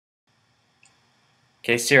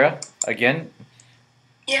Okay, Sarah, again,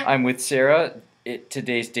 Yeah, I'm with Sarah.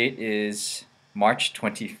 Today's date is March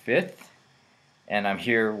 25th, and I'm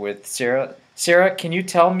here with Sarah. Sarah, can you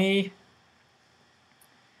tell me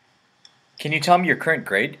your current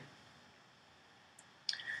grade?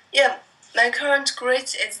 yeah. My current grade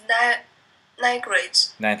is ninth grade.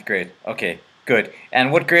 Ninth grade. Okay, good.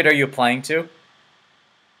 And what grade are you applying to?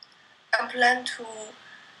 I'm planning to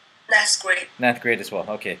ninth grade. Ninth grade as well.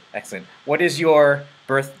 Okay, excellent. What is your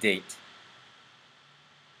birth date?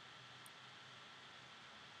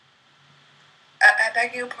 I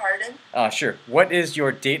beg your pardon. Sure. What is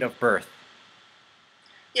your date of birth?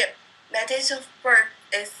 Yeah, my date of birth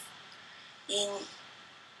is in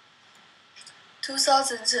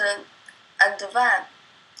 2001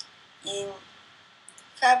 in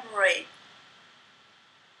February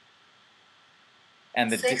And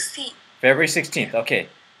 16. February 16th. Okay,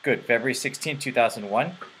 good. February 16th,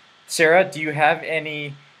 2001. Sarah, do you have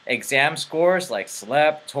any exam scores like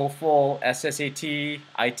SLEP, TOEFL, SSAT,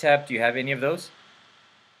 ITEP? Do you have any of those?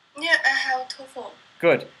 Yeah, I have TOEFL.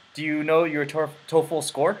 Good. Do you know your TOEFL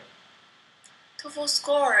score? TOEFL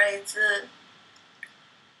score is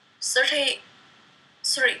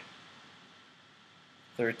 33.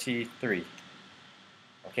 33.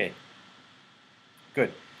 Okay,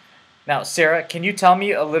 good. Now, Sarah, can you tell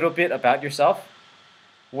me a little bit about yourself?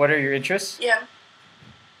 What are your interests? Yeah,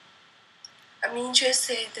 I'm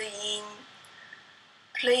interested in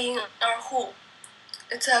playing erhu.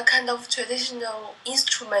 It's a kind of traditional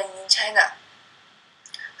instrument in China,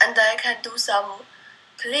 and I can do some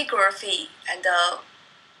calligraphy and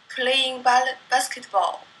playing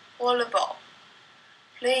basketball, volleyball,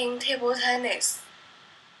 playing table tennis,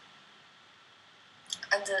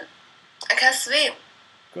 and I can swim.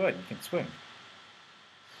 Good, you can swim.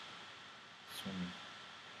 Swimming.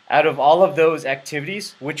 Out of all of those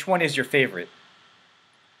activities, which one is your favorite?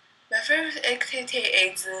 My favorite activity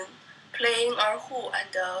is playing erhu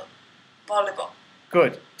and volleyball.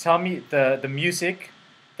 Good. Tell me the music,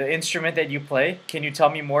 the instrument that you play. Can you tell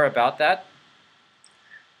me more about that?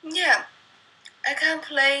 Yeah, I can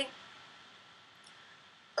play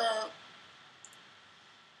uh,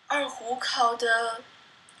 erhu called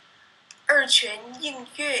二泉映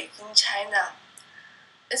月 in China.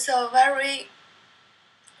 It's a very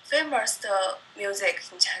famous music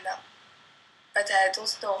in China, but I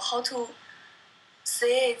don't know how to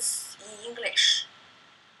say it in English.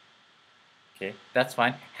 Okay, that's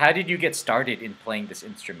fine. How did you get started in playing this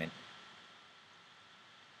instrument?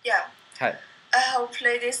 Yeah, How, I have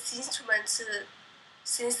played this instrument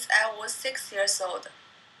since I was 6 years old.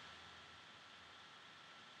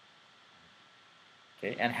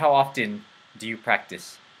 okay, and how often do you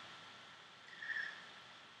practice?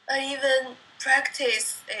 I even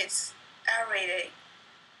practice it every day.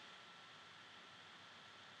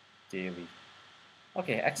 Daily.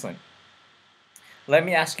 Okay, excellent. Let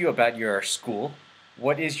me ask you about your school.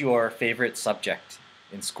 What is your favorite subject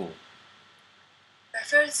in school? My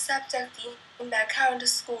first subject in my current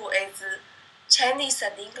school is Chinese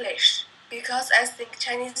and English because I think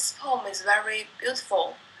Chinese poem is very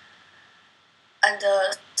beautiful, and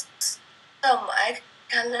I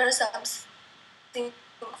can learn something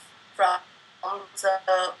from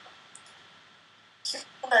the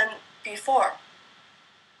human before.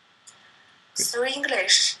 Good. Through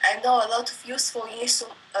English, I know a lot of useful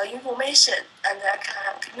information, and I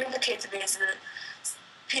can communicate with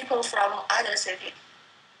people from other cities.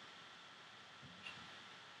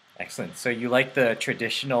 Excellent. So you like the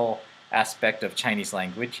traditional aspect of Chinese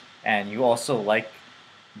language, and you also like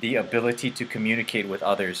the ability to communicate with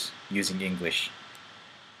others using English.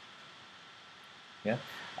 Yeah.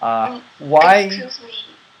 Why? Excuse me,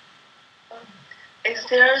 uh, is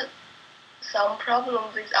there some problem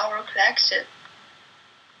with our connection?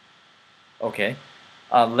 Okay.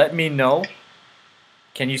 Let me know.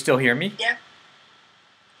 Can you still hear me? Yeah,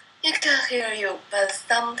 I can hear you, but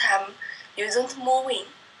sometimes you don't moving.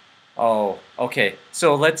 Oh, okay.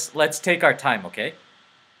 So let's take our time, okay?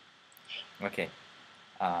 Okay.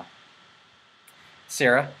 Uh,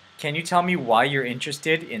 Sarah, can you tell me why you're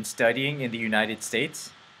interested in studying in the United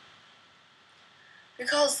States?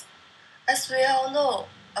 Because, as we all know,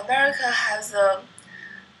 America has the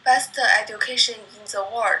best education in the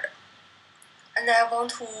world, and I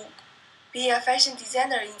want to be a fashion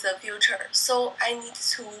designer in the future. So have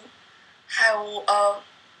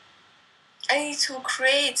I need to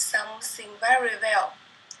create something very well.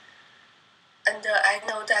 And I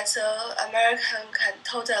know that American can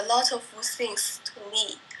taught a lot of things to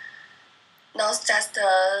me, not just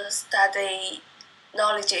study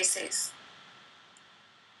knowledges.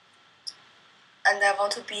 And I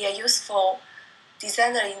want to be a useful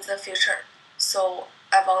designer in the future. So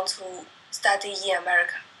I want to study in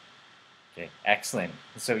America. Okay, excellent.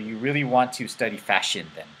 So you really want to study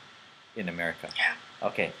fashion then in America? Yeah.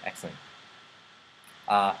 Okay, excellent.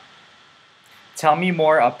 Tell me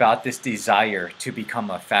more about this desire to become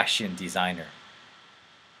a fashion designer.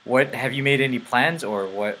 What have you made any plans or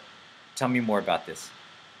what? Tell me more about this.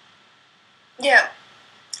 Yeah,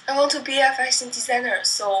 I want to be a fashion designer,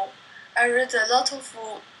 so I read a lot of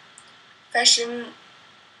fashion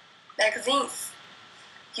magazines.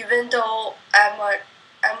 Even though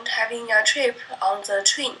I'm having a trip on the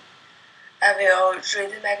train, I will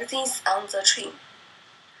read magazines on the train.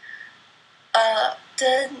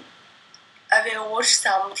 Then I will watch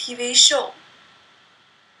some TV show,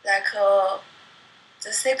 like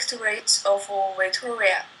The Secret of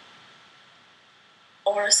Victoria,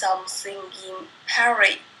 or something in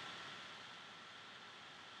Paris.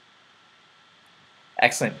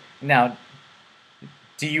 Excellent. Now,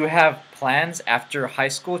 do you have plans after high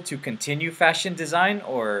school to continue fashion design,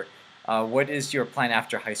 or what is your plan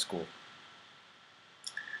after high school?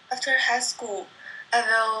 After high school, I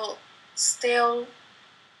will still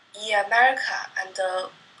in America and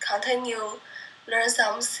continue learn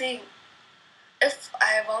something. If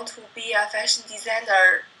I want to be a fashion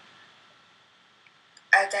designer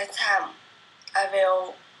at that time, I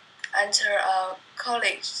will enter a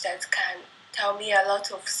college that can tell me a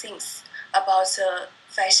lot of things about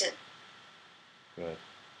fashion. Good.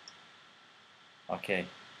 Okay,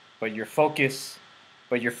 but your focus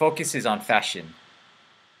is on fashion.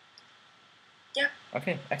 Yeah.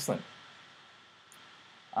 Okay, excellent.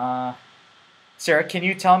 Sarah, can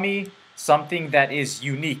you tell me something that is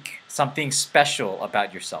unique, something special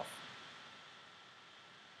about yourself?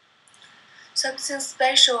 Something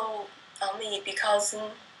special on me because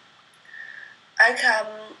I can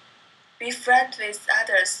be friends with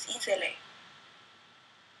others easily.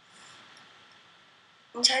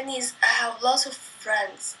 In Chinese, I have lots of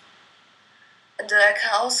friends, and I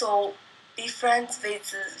can also be friends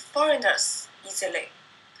with foreigners easily.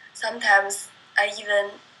 Sometimes I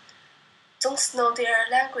even don't know their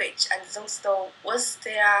language and don't know what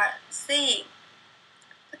they are saying,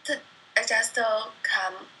 but I just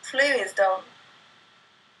can play with them.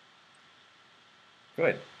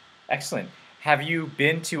 Good. Excellent. Have you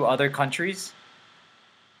been to other countries?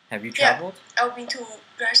 Have you Yeah, traveled? I've been to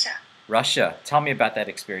Russia. Russia. Tell me about that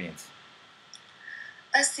experience.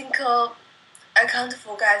 I think I can't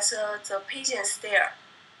forget the pigeons there.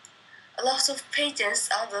 A lot of pigeons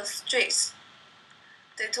on the streets.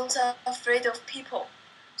 They don't are afraid of people.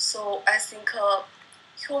 So I think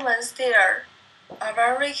humans there are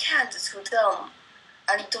very kind to them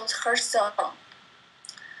and don't hurt them.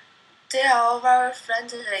 They are very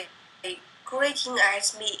friendly, greeting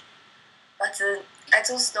at me, but I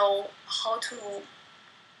don't know how to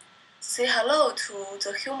say hello to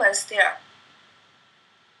the humans there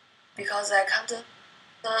because I can't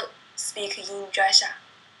speak in Russia.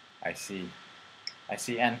 I see. I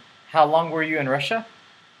see. And how long were you in Russia?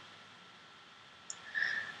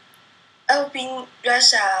 I've been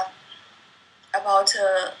Russia about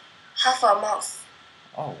half a month.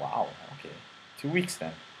 Oh, wow. Okay. 2 weeks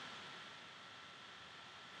then.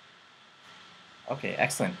 Okay,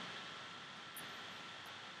 excellent.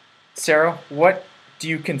 Sarah, what do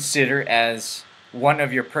you consider as one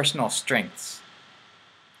of your personal strengths?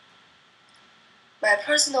 My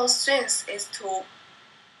personal strength is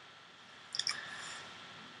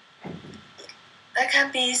I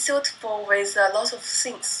can be suitable with a lot of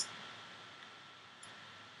things.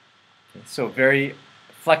 Okay, so very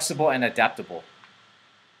flexible and adaptable.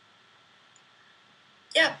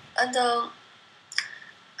 Yeah, and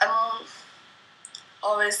I'm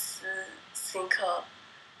always think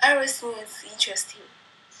everything is interesting.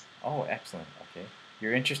 Oh, excellent. Okay.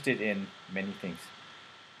 You're interested in many things.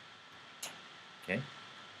 Okay.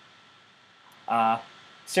 Uh,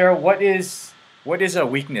 Sarah, what is a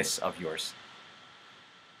weakness of yours?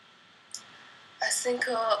 I think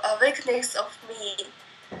a weakness of me,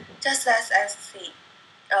 just as I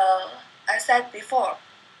said before,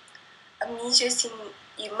 I'm interested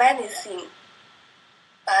in many things,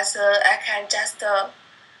 but I can just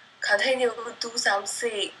continue to do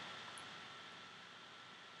something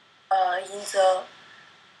in the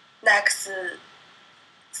next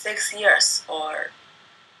 6 years or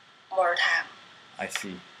more time. I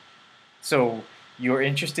see. So you're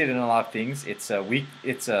interested in a lot of things. It's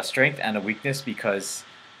a strength and a weakness because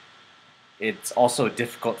it's also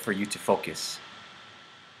difficult for you to focus.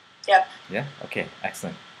 Yep. Yeah? Okay,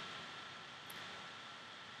 excellent.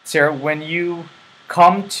 Sarah, when you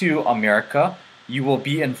come to America, you will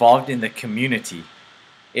be involved in the community.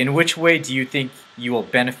 In which way do you think you will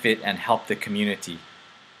benefit and help the community?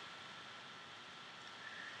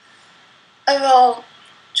 I will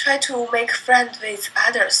try to make friends with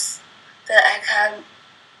others. Then I can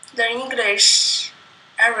learn English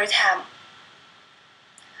every time.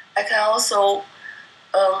 I can also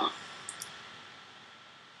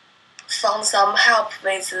find some help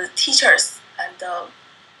with teachers and the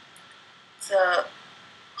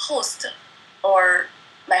host or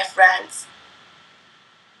my friends.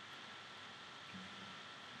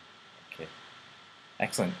 Okay,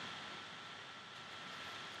 excellent.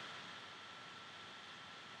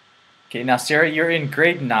 Okay, now Sarah, you're in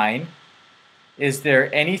grade 9. Is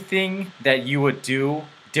there anything that you would do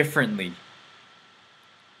differently?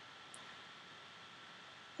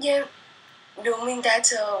 Yeah, you mean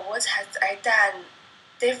that what has I done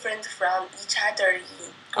different from each other in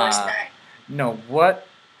grade 9? No, what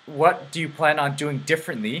do you plan on doing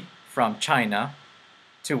differently from China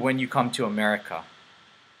to when you come to America?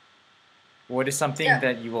 What is something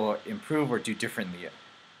that you will improve or do differently?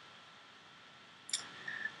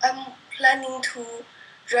 I'm planning to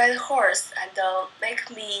ride horse and make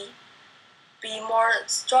me be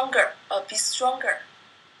stronger.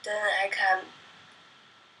 Then I can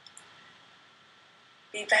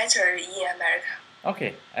be better in America.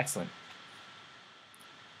 Okay, excellent.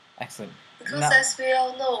 Excellent. Because as we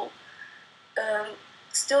all know,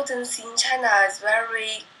 students in China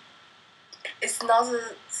it's not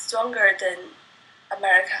stronger than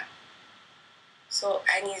America. So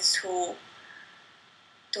I need to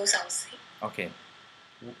do something. Okay.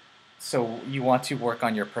 So you want to work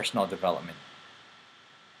on your personal development?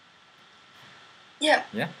 Yeah.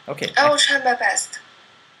 Yeah? Okay. I will try my best.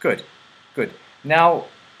 Good. Good. Now,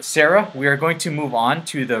 Sarah, we are going to move on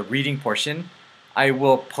to the reading portion. I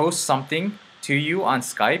will post something to you on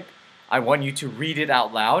Skype. I want you to read it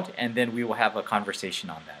out loud, and then we will have a conversation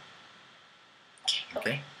on that.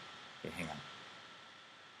 Okay. Okay, hang on.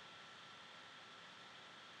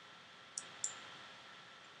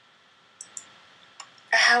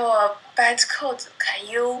 I have a bad cold. Can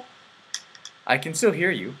you? I can still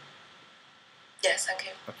hear you. Yes, thank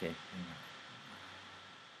you. Okay, hang on.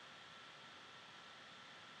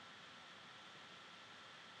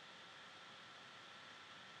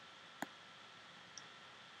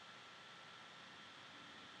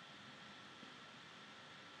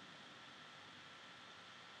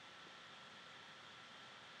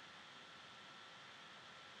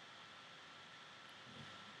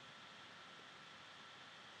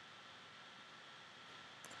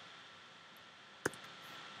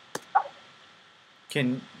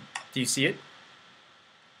 Do you see it?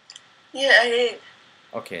 Yeah, I did.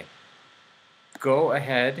 Okay. Go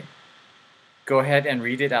ahead and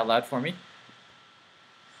read it out loud for me.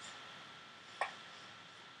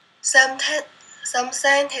 Some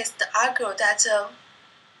scientists argue that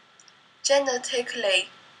genetically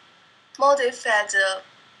modified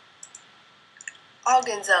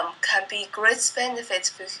organism can be great benefit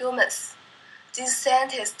for humans. These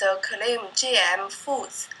scientists claim GM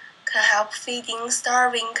foods can help feeding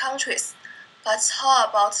starving countries, but how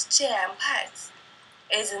about GM pets?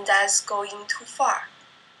 Isn't that going too far?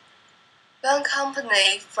 One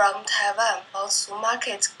company from Taiwan wants to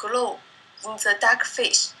market glow in the dark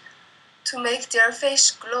fish. To make their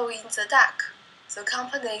fish glow in the dark, the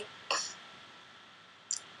company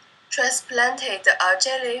transplanted a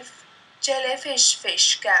jellyfish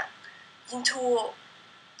fish gun into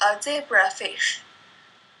a zebrafish.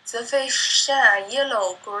 The fish shine a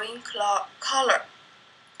yellow-green color.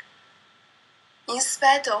 In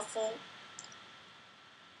spite of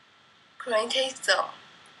criticism,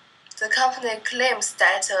 the company claims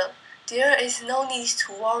that there is no need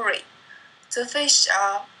to worry. The fish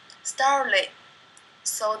are starving,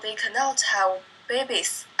 so they cannot have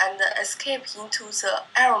babies and escape into the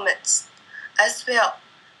elements. As well,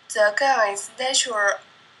 the gun is natural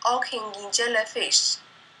occurring in jellyfish,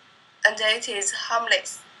 and it is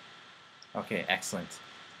harmless. Okay, excellent.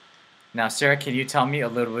 Now, Sarah, can you tell me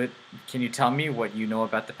what you know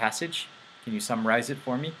about the passage? Can you summarize it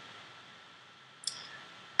for me?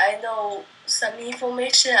 I know some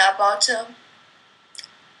information about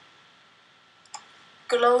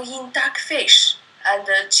glowing dark fish and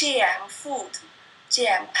GM food,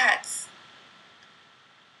 GM pets.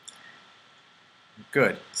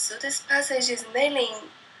 Good. So this passage is mainly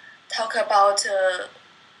talk about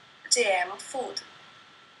GM food.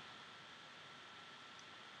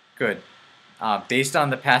 Good. Based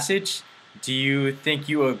on the passage, do you think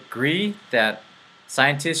you agree that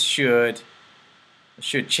scientists should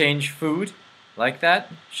change food like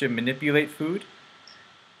that? Should manipulate food?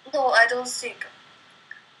 No, I don't think.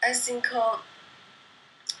 I think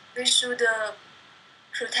We should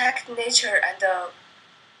protect nature and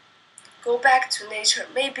go back to nature.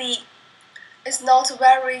 Maybe it's not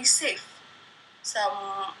very safe.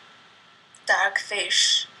 Some dark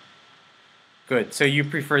fish. Good. So you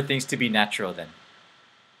prefer things to be natural then?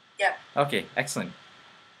 Yeah. Okay, excellent.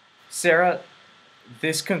 Sarah,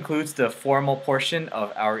 this concludes the formal portion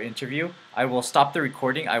of our interview. I will stop the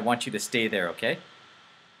recording. I want you to stay there, okay?